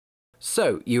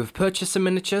So, you have purchased some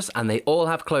miniatures and they all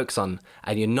have cloaks on,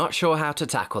 and you're not sure how to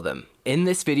tackle them. In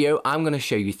this video, I'm going to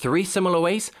show you 3 similar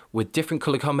ways with different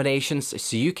colour combinations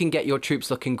so you can get your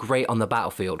troops looking great on the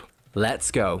battlefield.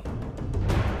 Let's go.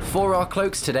 For our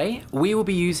cloaks today, we will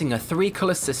be using a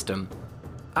 3-colour system.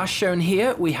 As shown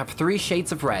here, we have 3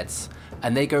 shades of reds,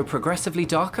 and they go progressively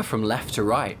darker from left to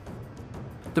right.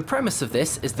 The premise of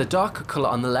this is the darker colour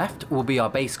on the left will be our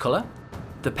base colour,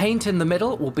 the paint in the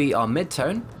middle will be our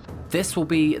mid-tone. This will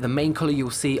be the main colour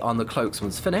you'll see on the cloaks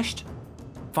once finished.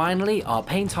 Finally, our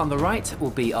paint on the right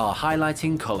will be our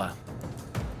highlighting colour.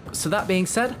 So that being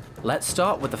said, let's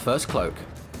start with the first cloak,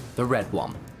 the red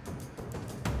one.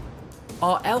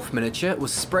 Our elf miniature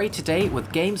was sprayed today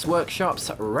with Games Workshop's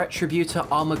Retributor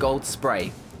Armour Gold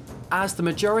spray, as the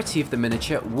majority of the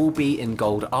miniature will be in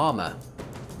gold armour.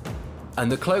 And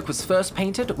the cloak was first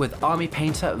painted with Army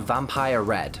Painter Vampire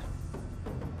Red.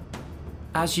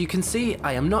 As you can see,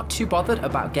 I am not too bothered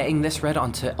about getting this red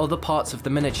onto other parts of the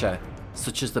miniature,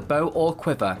 such as the bow or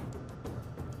quiver,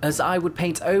 as I would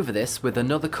paint over this with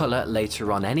another colour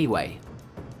later on anyway.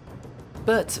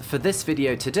 But for this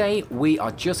video today, we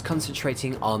are just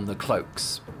concentrating on the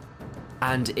cloaks.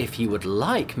 And if you would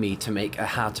like me to make a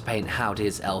how to paint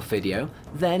Howdy's elf video,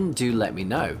 then do let me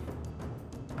know.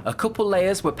 A couple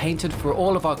layers were painted for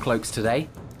all of our cloaks today,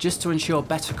 just to ensure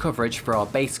better coverage for our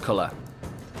base colour.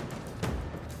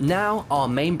 Now our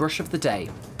main brush of the day,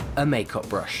 a makeup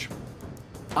brush.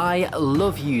 I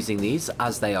love using these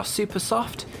as they are super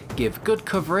soft, give good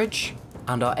coverage,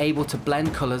 and are able to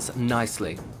blend colours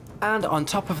nicely. And on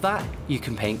top of that, you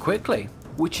can paint quickly,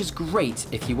 which is great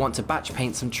if you want to batch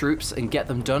paint some troops and get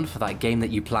them done for that game that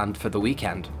you planned for the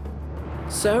weekend.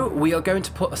 So we are going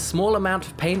to put a small amount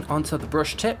of paint onto the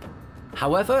brush tip.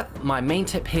 However, my main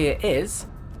tip here is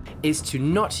to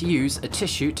not use a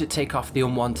tissue to take off the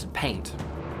unwanted paint,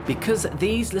 because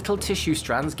these little tissue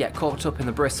strands get caught up in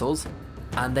the bristles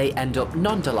and they end up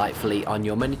non-delightfully on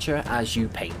your miniature as you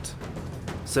paint.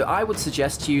 So I would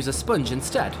suggest to use a sponge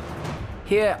instead.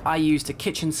 Here I used a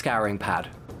kitchen scouring pad.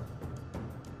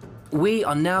 We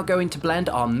are now going to blend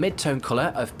our mid-tone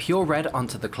colour of pure red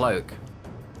onto the cloak.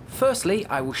 Firstly,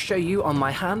 I will show you on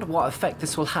my hand what effect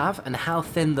this will have and how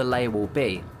thin the layer will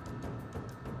be.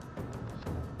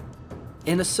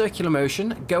 In a circular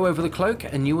motion, go over the cloak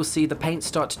and you will see the paint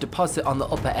start to deposit on the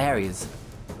upper areas,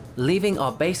 leaving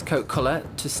our base coat colour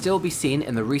to still be seen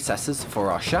in the recesses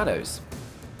for our shadows.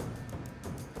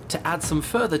 To add some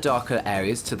further darker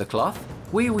areas to the cloth,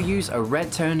 we will use a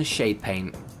red tone shade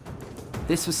paint.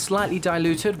 This was slightly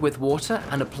diluted with water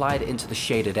and applied into the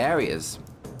shaded areas.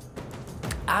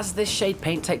 As this shade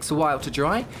paint takes a while to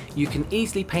dry, you can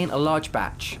easily paint a large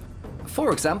batch.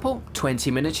 For example, 20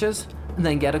 miniatures, and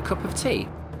then get a cup of tea.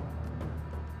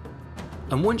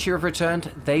 And once you have returned,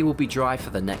 they will be dry for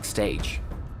the next stage.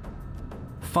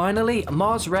 Finally,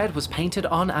 Mars Red was painted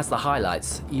on as the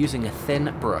highlights, using a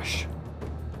thin brush.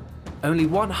 Only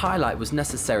one highlight was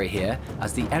necessary here,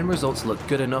 as the end results look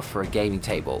good enough for a gaming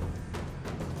table.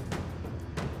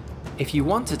 If you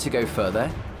wanted to go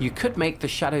further, you could make the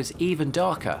shadows even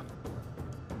darker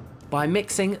by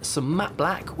mixing some matte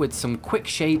black with some quick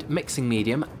shade mixing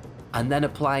medium, and then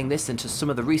applying this into some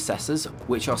of the recesses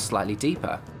which are slightly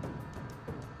deeper.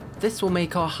 This will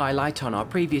make our highlight on our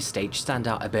previous stage stand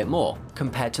out a bit more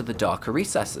compared to the darker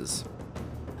recesses.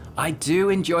 I do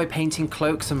enjoy painting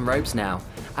cloaks and robes now,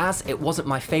 as it wasn't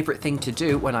my favourite thing to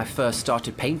do when I first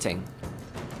started painting.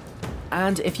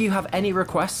 And if you have any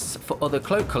requests for other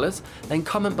cloak colours, then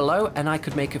comment below and I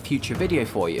could make a future video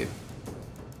for you.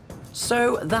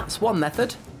 So that's one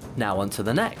method, now on to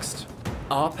the next.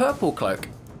 Our purple cloak.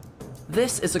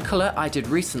 This is a colour I did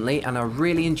recently and I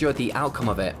really enjoyed the outcome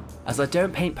of it, as I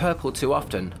don't paint purple too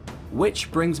often, which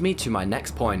brings me to my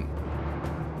next point.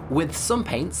 With some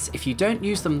paints, if you don't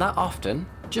use them that often,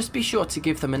 just be sure to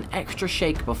give them an extra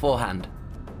shake beforehand,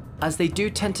 as they do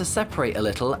tend to separate a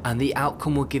little and the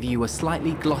outcome will give you a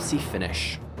slightly glossy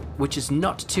finish, which is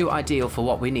not too ideal for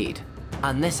what we need,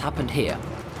 and this happened here.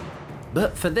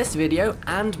 But for this video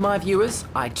and my viewers,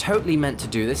 I totally meant to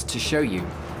do this to show you.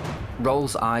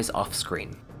 Rolls eyes off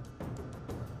screen.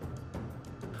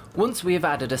 Once we have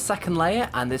added a second layer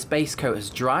and this base coat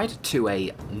has dried to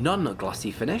a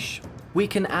non-glossy finish, we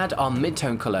can add our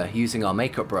mid-tone colour using our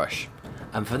makeup brush,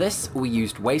 and for this we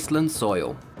used Wasteland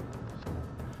Soil.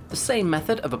 The same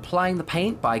method of applying the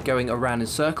paint by going around in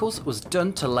circles was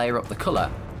done to layer up the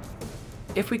colour.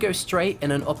 If we go straight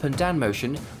in an up and down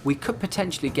motion, we could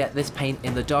potentially get this paint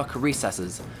in the darker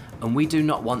recesses, and we do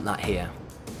not want that here.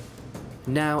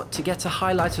 Now, to get a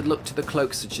highlighted look to the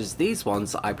cloaks such as these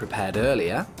ones I prepared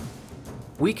earlier,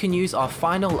 we can use our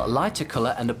final lighter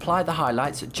colour and apply the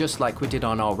highlights just like we did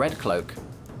on our red cloak.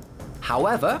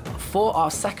 However, for our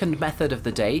second method of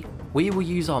the day, we will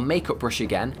use our makeup brush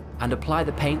again and apply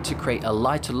the paint to create a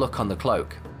lighter look on the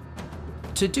cloak.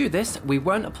 To do this, we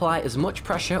won't apply as much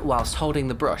pressure whilst holding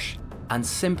the brush, and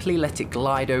simply let it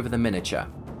glide over the miniature.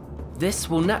 This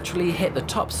will naturally hit the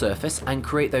top surface and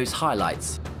create those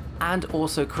highlights, and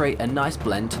also create a nice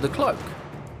blend to the cloak.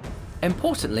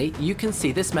 Importantly, you can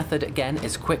see this method again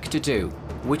is quick to do,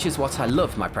 which is what I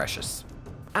love, my precious.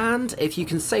 And if you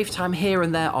can save time here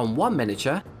and there on one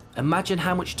miniature, imagine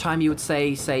how much time you would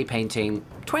say painting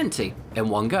 20 in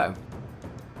one go.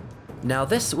 Now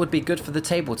this would be good for the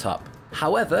tabletop.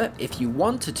 However, if you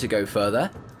wanted to go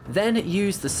further, then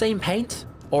use the same paint,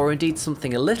 or indeed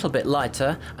something a little bit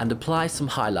lighter, and apply some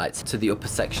highlights to the upper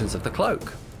sections of the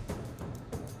cloak.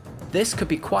 This could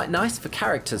be quite nice for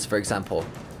characters, for example,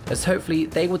 as hopefully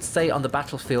they would stay on the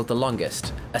battlefield the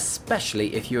longest,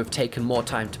 especially if you have taken more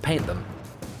time to paint them.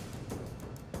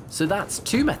 So that's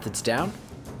 2 methods down,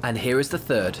 and here is the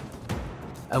third.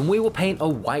 And we will paint a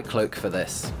white cloak for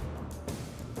this.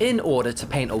 In order to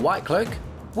paint a white cloak,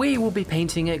 we will be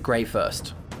painting it grey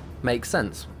first. Makes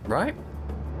sense, right?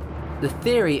 The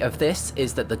theory of this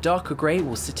is that the darker grey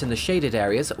will sit in the shaded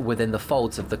areas within the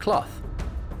folds of the cloth,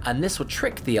 and this will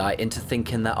trick the eye into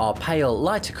thinking that our pale,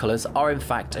 lighter colours are in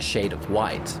fact a shade of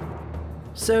white.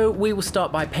 So we will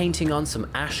start by painting on some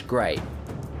ash grey.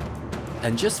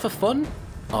 And just for fun,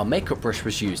 our makeup brush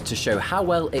was used to show how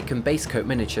well it can base coat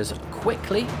miniatures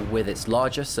quickly with its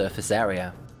larger surface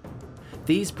area.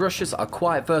 These brushes are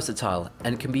quite versatile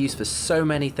and can be used for so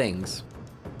many things.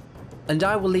 And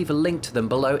I will leave a link to them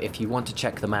below if you want to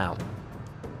check them out.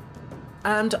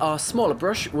 And our smaller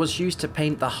brush was used to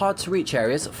paint the hard to reach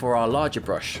areas for our larger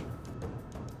brush.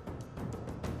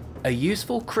 A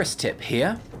useful crisp tip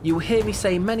here, you will hear me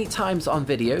say many times on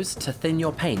videos to thin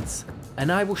your paints,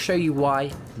 and I will show you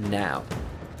why now.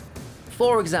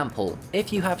 For example,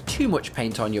 if you have too much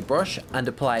paint on your brush and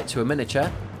apply it to a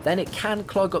miniature, then it can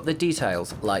clog up the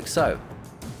details like so.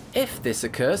 If this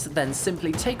occurs, then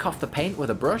simply take off the paint with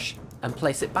a brush and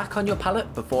place it back on your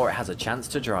palette before it has a chance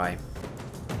to dry.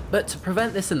 But to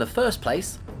prevent this in the first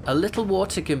place, a little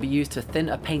water can be used to thin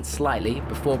a paint slightly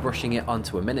before brushing it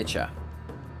onto a miniature.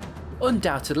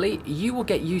 Undoubtedly, you will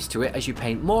get used to it as you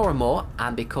paint more and more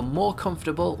and become more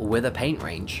comfortable with a paint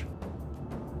range.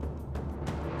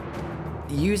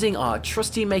 Using our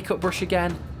trusty makeup brush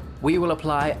again, we will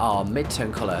apply our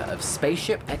mid-tone colour of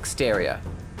Spaceship Exterior,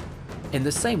 in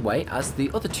the same way as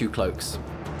the other 2 cloaks.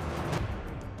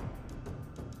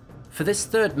 For this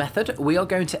third method, we are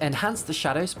going to enhance the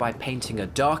shadows by painting a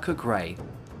darker grey.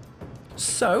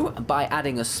 So, by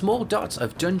adding a small dot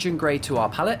of Dungeon Grey to our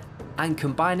palette and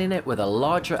combining it with a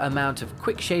larger amount of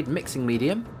quick shade mixing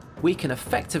medium, we can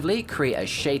effectively create a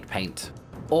shade paint,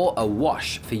 or a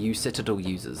wash for you Citadel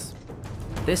users.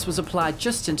 This was applied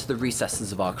just into the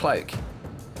recesses of our cloak.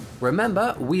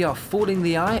 Remember, we are fooling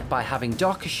the eye by having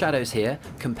darker shadows here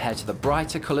compared to the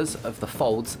brighter colours of the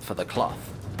folds for the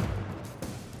cloth.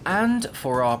 And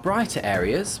for our brighter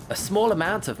areas, a small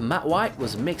amount of matte white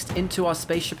was mixed into our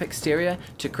Spaceship Exterior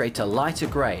to create a lighter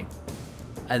grey,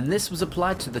 and this was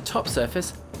applied to the top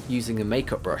surface using a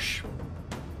makeup brush.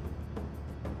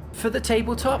 For the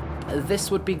tabletop,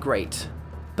 this would be great,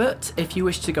 but if you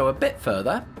wish to go a bit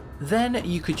further, then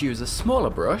you could use a smaller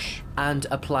brush and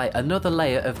apply another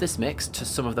layer of this mix to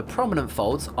some of the prominent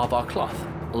folds of our cloth,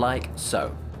 like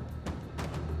so.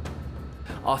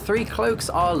 Our 3 cloaks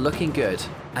are looking good,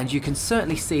 and you can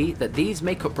certainly see that these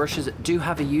makeup brushes do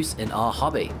have a use in our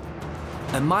hobby.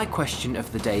 And my question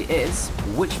of the day is,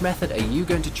 which method are you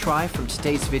going to try from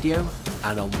today's video,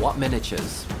 and on what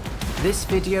miniatures? This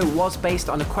video was based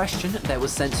on a question that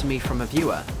was sent to me from a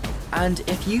viewer, and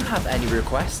if you have any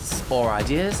requests or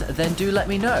ideas, then do let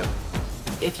me know.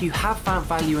 If you have found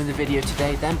value in the video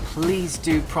today, then please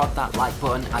do prod that like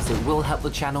button, as it will help the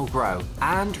channel grow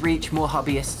and reach more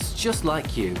hobbyists just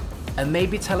like you. And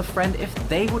maybe tell a friend if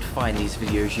they would find these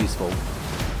videos useful.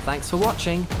 Thanks for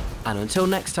watching, and until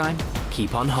next time,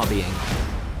 keep on hobbying.